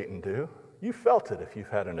does Satan do? You felt it if you've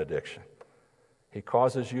had an addiction. He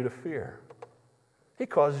causes you to fear. He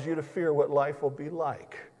causes you to fear what life will be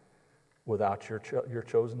like without your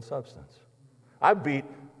chosen substance. I beat,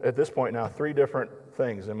 at this point now, 3 different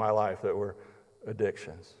things in my life that were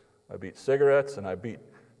addictions. I beat cigarettes, and I beat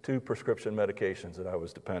 2 prescription medications that I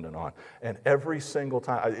was dependent on. And every single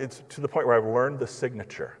time, it's to the point where I've learned the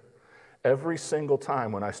signature. Every single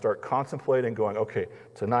time when I start contemplating going, okay,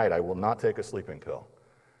 tonight I will not take a sleeping pill.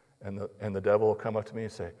 And the devil will come up to me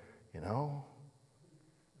and say,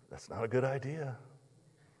 that's not a good idea.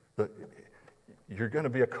 You're going to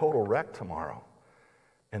be a total wreck tomorrow.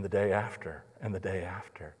 And the day after, and the day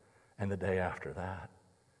after, and the day after that.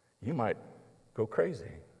 You might go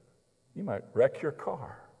crazy. You might wreck your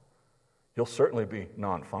car. You'll certainly be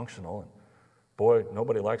non-functional. And boy,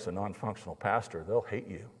 nobody likes a non-functional pastor. They'll hate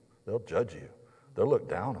you. They'll judge you. They'll look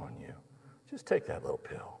down on you. Just take that little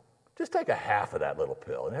pill. Just take a half of that little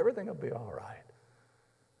pill, and everything will be all right.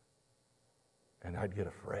 And I'd get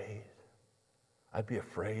afraid. I'd be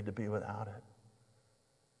afraid to be without it.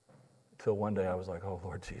 Until one day I was like, oh,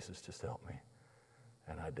 Lord Jesus, just help me.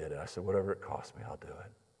 And I did it. I said, whatever it costs me, I'll do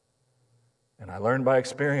it. And I learned by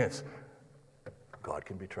experience, God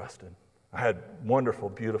can be trusted. I had wonderful,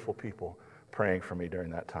 beautiful people praying for me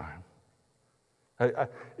during that time.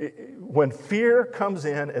 When fear comes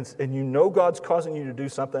in and you know God's causing you to do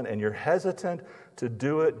something and you're hesitant to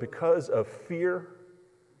do it because of fear,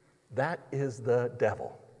 that is the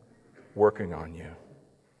devil working on you.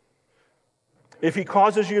 If he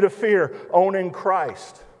causes you to fear owning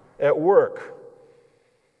Christ at work,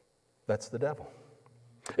 that's the devil.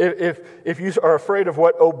 If you are afraid of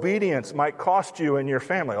what obedience might cost you and your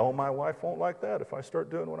family, oh, my wife won't like that if I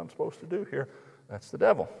start doing what I'm supposed to do here, that's the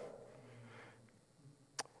devil.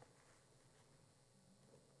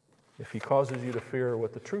 If he causes you to fear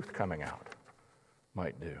what the truth coming out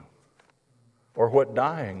might do, or what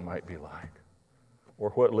dying might be like, or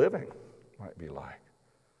what living might be like,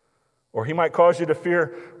 or he might cause you to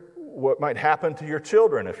fear what might happen to your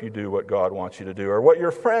children if you do what God wants you to do, or what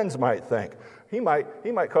your friends might think. He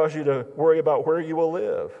might cause you to worry about where you will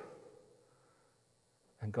live.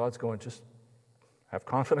 And God's going, just have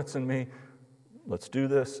confidence in me. Let's do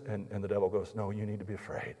this. And the devil goes, no, you need to be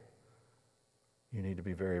afraid. You need to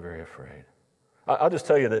be very, very afraid. I'll just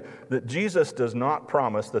tell you that Jesus does not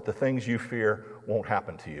promise that the things you fear won't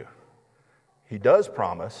happen to you. He does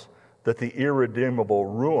promise that the irredeemable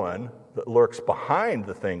ruin that lurks behind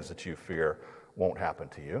the things that you fear won't happen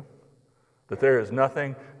to you. That there is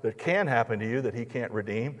nothing that can happen to you that he can't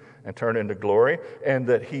redeem and turn into glory. And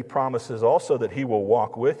that he promises also that he will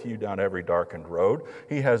walk with you down every darkened road.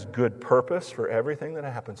 He has good purpose for everything that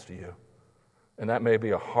happens to you. And that may be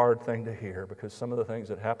a hard thing to hear because some of the things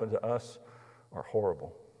that happen to us are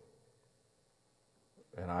horrible.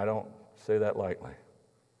 And I don't say that lightly.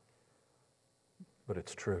 But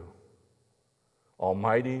it's true.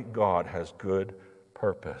 Almighty God has good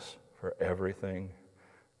purpose for everything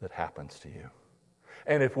that happens to you.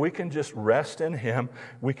 And if we can just rest in him,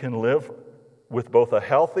 we can live with both a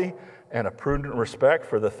healthy and a prudent respect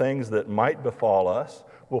for the things that might befall us.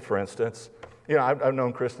 Well, for instance, I've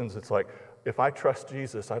known Christians, it's like, if I trust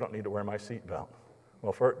Jesus, I don't need to wear my seatbelt.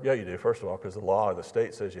 Well, yeah, you do, first of all, because the law of the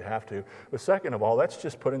state says you have to. But second of all, that's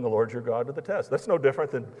just putting the Lord your God to the test. That's no different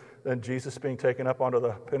than Jesus being taken up onto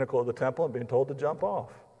the pinnacle of the temple and being told to jump off.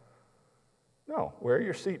 No, wear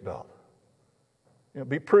your seatbelt.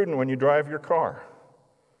 Be prudent when you drive your car.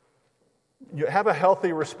 You have a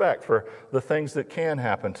healthy respect for the things that can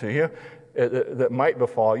happen to you, that might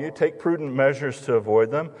befall you. Take prudent measures to avoid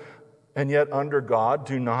them. And yet, under God,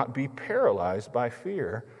 do not be paralyzed by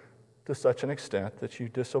fear to such an extent that you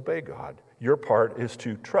disobey God. Your part is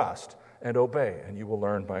to trust and obey, and you will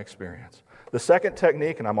learn by experience. The second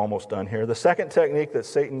technique, and I'm almost done here, the second technique that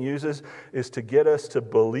Satan uses is to get us to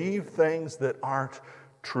believe things that aren't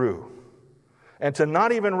true and to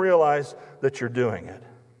not even realize that you're doing it.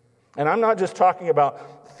 And I'm not just talking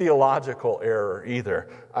about theological error either.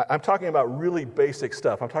 I'm talking about really basic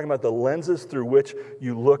stuff. I'm talking about the lenses through which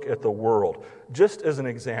you look at the world. Just as an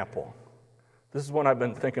example, this is one I've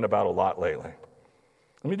been thinking about a lot lately.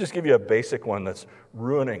 Let me just give you a basic one that's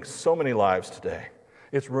ruining so many lives today.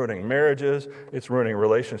 It's ruining marriages, it's ruining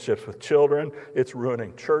relationships with children, it's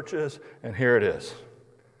ruining churches, and here it is.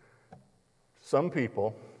 Some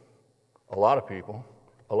people, a lot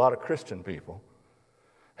of Christian people,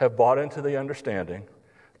 have bought into the understanding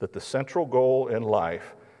that the central goal in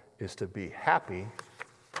life is to be happy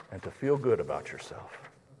and to feel good about yourself.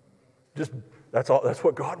 That's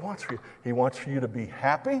what God wants for you. He wants for you to be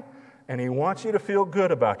happy And He wants you to feel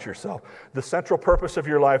good about yourself. The central purpose of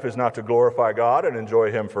your life is not to glorify God and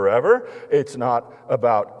enjoy Him forever. It's not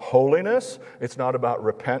about holiness. It's not about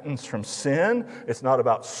repentance from sin. It's not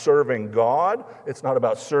about serving God. It's not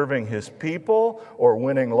about serving His people or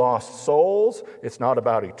winning lost souls. It's not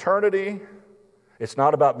about eternity. It's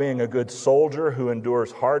not about being a good soldier who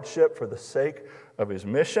endures hardship for the sake of his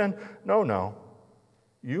mission. No.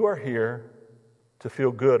 You are here to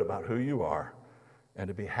feel good about who you are and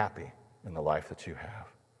to be happy in the life that you have.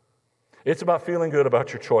 It's about feeling good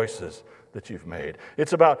about your choices that you've made.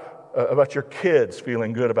 It's about your kids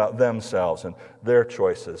feeling good about themselves and their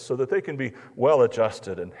choices so that they can be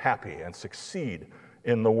well-adjusted and happy and succeed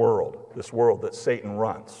in the world, this world that Satan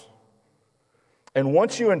runs. And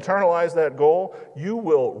once you internalize that goal, you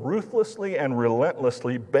will ruthlessly and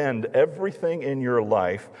relentlessly bend everything in your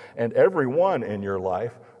life and everyone in your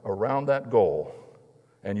life around that goal.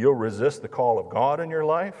 And you'll resist the call of God in your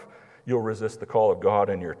life. You'll resist the call of God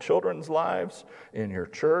in your children's lives, in your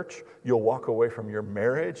church. You'll walk away from your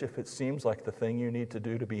marriage if it seems like the thing you need to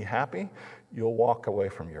do to be happy. You'll walk away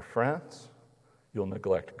from your friends. You'll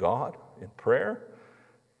neglect God in prayer,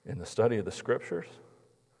 in the study of the Scriptures.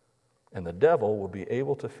 And the devil will be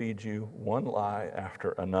able to feed you one lie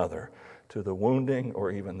after another to the wounding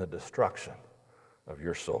or even the destruction of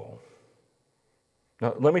your soul.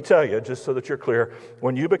 Now, let me tell you, just so that you're clear,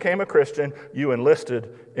 when you became a Christian, you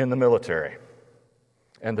enlisted in the military.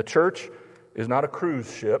 And the church is not a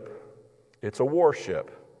cruise ship, it's a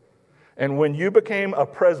warship. And when you became a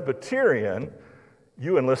Presbyterian,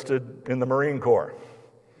 you enlisted in the Marine Corps.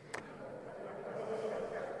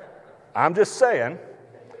 I'm just saying,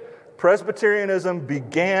 Presbyterianism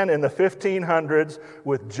began in the 1500s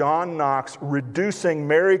with John Knox reducing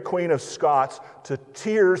Mary Queen of Scots to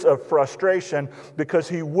tears of frustration because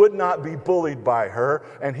he would not be bullied by her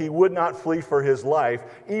and he would not flee for his life,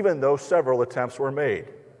 even though several attempts were made.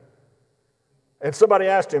 And somebody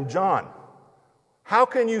asked him, John, how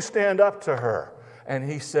can you stand up to her? And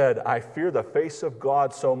he said, I fear the face of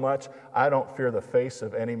God so much, I don't fear the face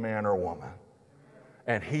of any man or woman.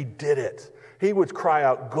 And he did it. He would cry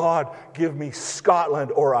out, God, give me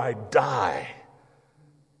Scotland or I die.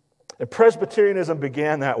 And Presbyterianism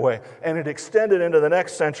began that way, and it extended into the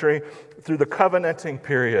next century through the covenanting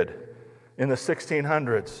period in the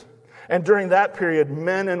 1600s. And during that period,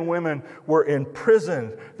 men and women were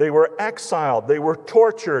imprisoned, they were exiled, they were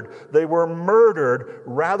tortured, they were murdered,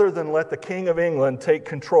 rather than let the King of England take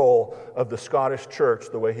control of the Scottish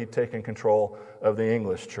church the way he'd taken control of the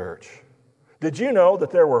English church. Did you know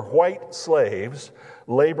that there were white slaves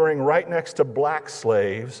laboring right next to black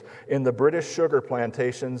slaves in the British sugar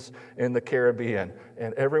plantations in the Caribbean?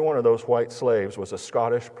 And every one of those white slaves was a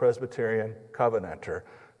Scottish Presbyterian Covenanter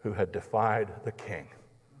who had defied the king.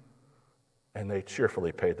 And they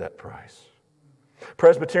cheerfully paid that price.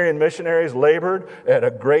 Presbyterian missionaries labored at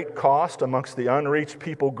a great cost amongst the unreached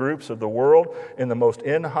people groups of the world in the most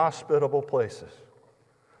inhospitable places.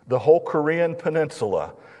 The whole Korean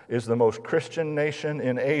peninsula is the most Christian nation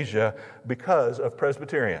in Asia because of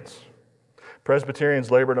Presbyterians.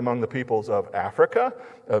 Presbyterians labored among the peoples of Africa,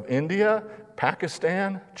 of India,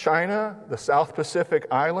 Pakistan, China, the South Pacific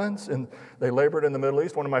Islands, and they labored in the Middle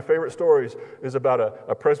East. One of my favorite stories is about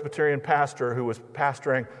a Presbyterian pastor who was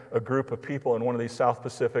pastoring a group of people in one of these South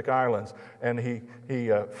Pacific Islands, and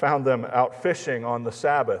he found them out fishing on the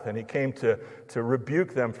Sabbath, and he came to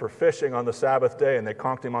rebuke them for fishing on the Sabbath day, and they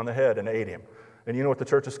conked him on the head and ate him. And you know what the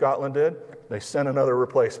Church of Scotland did? They sent another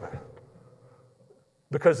replacement.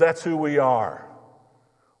 Because that's who we are.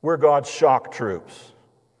 We're God's shock troops.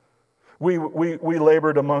 We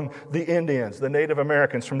labored among the Indians, the Native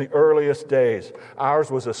Americans from the earliest days. Ours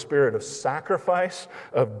was a spirit of sacrifice,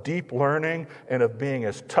 of deep learning, and of being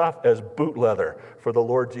as tough as boot leather for the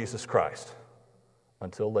Lord Jesus Christ.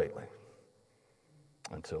 Until lately.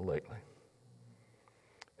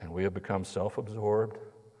 And we have become self-absorbed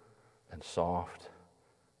and soft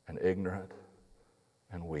and ignorant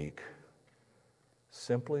and weak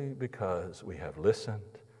simply because we have listened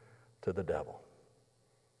to the devil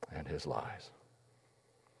and his lies.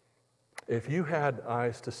 If you had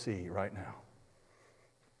eyes to see right now,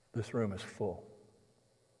 this room is full.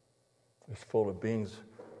 It's full of beings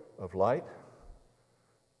of light,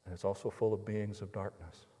 and it's also full of beings of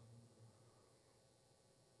darkness.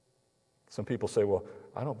 Some people say, well,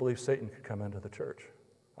 I don't believe Satan could come into the church.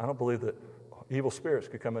 I don't believe that evil spirits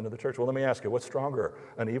could come into the church. Well, let me ask you, what's stronger,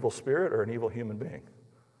 an evil spirit or an evil human being?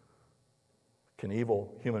 Can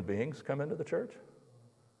evil human beings come into the church?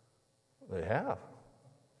 They have.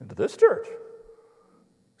 Into this church.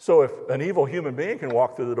 So if an evil human being can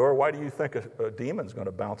walk through the door, why do you think a demon's going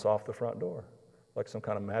to bounce off the front door? like some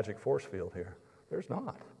kind of magic force field here. There's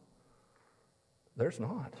not. There's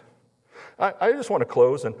not. I just want to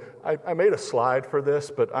close, and I made a slide for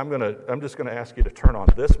this, but I'm just going to ask you to turn on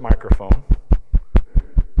this microphone,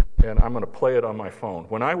 and I'm going to play it on my phone.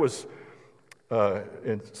 When I was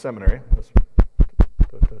in seminary,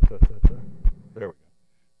 there we go.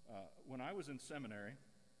 When I was in seminary,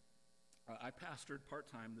 I pastored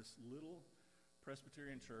part-time this little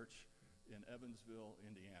Presbyterian church in Evansville,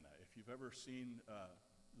 Indiana. If you've ever seen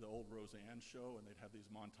the old Roseanne show, and they'd have these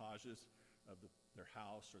montages of their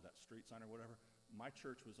house or that street sign or whatever, my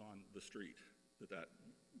church was on the street that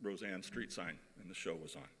Roseanne street sign in the show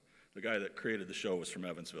was on. The guy that created the show was from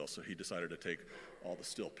Evansville, so he decided to take all the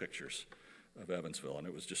still pictures of Evansville, and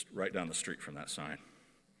it was just right down the street from that sign.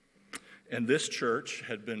 And this church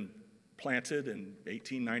had been planted in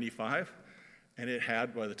 1895, and it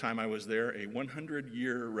had, by the time I was there, a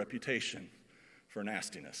 100-year reputation for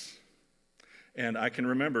nastiness. And I can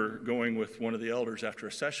remember going with one of the elders after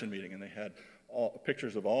a session meeting, and they had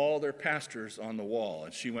pictures of all their pastors on the wall,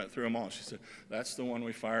 and she went through them all. She said, "That's the one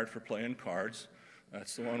we fired for playing cards.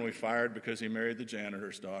 That's the one we fired because he married the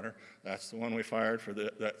janitor's daughter. That's the one we fired for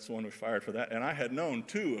that's the one we fired for that." And I had known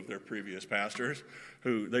two of their previous pastors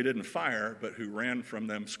who they didn't fire, but who ran from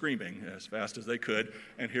them screaming as fast as they could,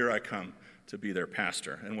 and here I come to be their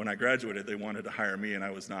pastor. And when I graduated, they wanted to hire me, and I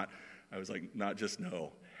was like, not just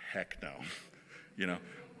no, heck no. You know,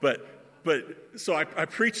 but so I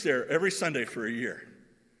preached there every Sunday for a year,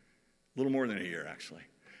 a little more than a year actually,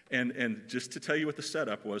 and just to tell you what the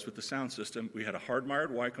setup was with the sound system, we had a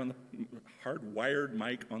hardwired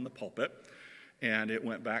mic on the pulpit, and it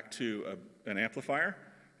went back to an amplifier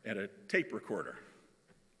and a tape recorder,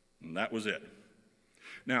 and that was it.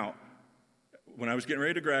 Now, when I was getting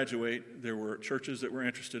ready to graduate, there were churches that were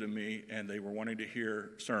interested in me, and they were wanting to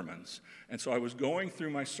hear sermons, and so I was going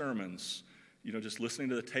through my sermons, just listening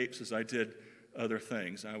to the tapes as I did other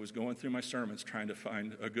things. I was going through my sermons trying to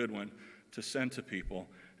find a good one to send to people,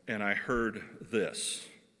 and I heard this.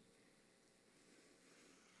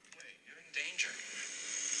 Wait, you're in danger.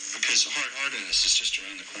 Because hard-heartedness is just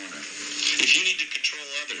around the corner. If you need to control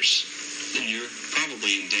others, then you're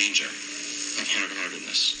probably in danger of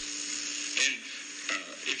hard-heartedness. And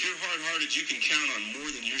if you're hard-hearted, you can count on more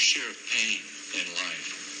than your share of pain in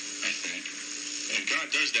life, I think. And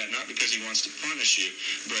God does that not because he wants to punish you,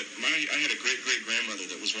 but I had a great-great-grandmother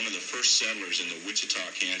that was one of the first settlers in the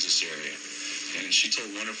Wichita, Kansas area. And she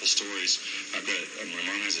told wonderful stories. My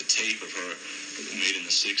mom has a tape of her made in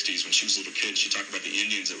the 60s when she was a little kid. She talked about the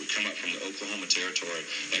Indians that would come up from the Oklahoma Territory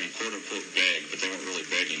and quote-unquote beg, but they weren't really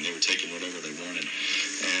begging. They were taking whatever they wanted.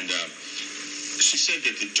 And she said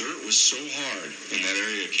that the dirt was so hard in that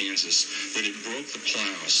area of Kansas that it broke the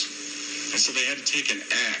plows. And so they had to take an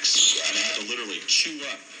axe and they had to literally chew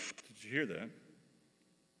up. Did you hear that?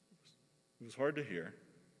 It was hard to hear.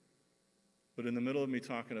 But in the middle of me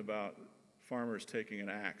talking about farmers taking an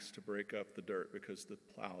axe to break up the dirt because the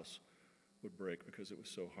plows would break because it was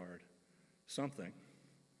so hard, something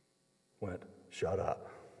went, "Shut up."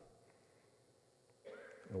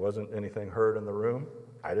 There wasn't anything heard in the room.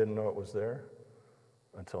 I didn't know it was there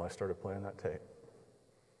until I started playing that tape.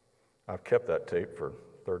 I've kept that tape for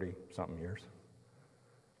 30-something years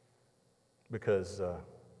because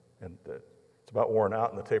it's about worn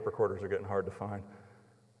out and the tape recorders are getting hard to find.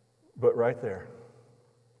 But right there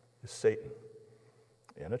is Satan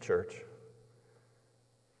in a church.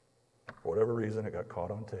 For whatever reason, it got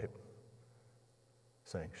caught on tape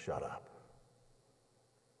saying, "Shut up."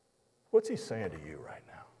 What's he saying to you right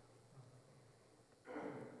now?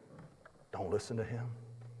 Don't listen to him.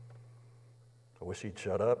 I wish he'd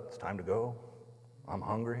shut up. It's time to go. I'm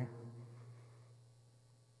hungry.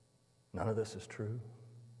 None of this is true.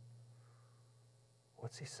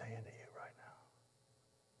 What's he saying to you right now?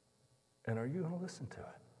 And are you going to listen to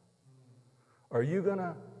it? Are you going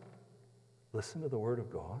to listen to the Word of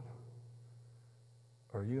God?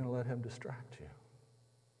 Or are you going to let him distract you?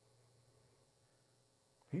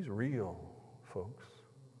 He's real, folks.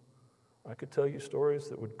 I could tell you stories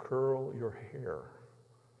that would curl your hair.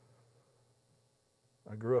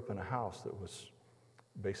 I grew up in a house that was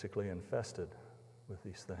basically infested with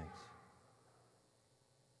these things.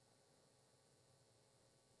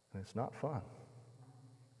 And it's not fun.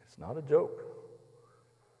 It's not a joke.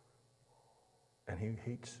 And he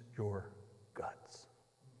hates your guts.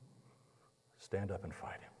 Stand up and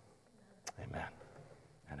fight him. Amen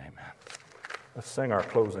and amen. Let's sing our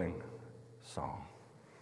closing song.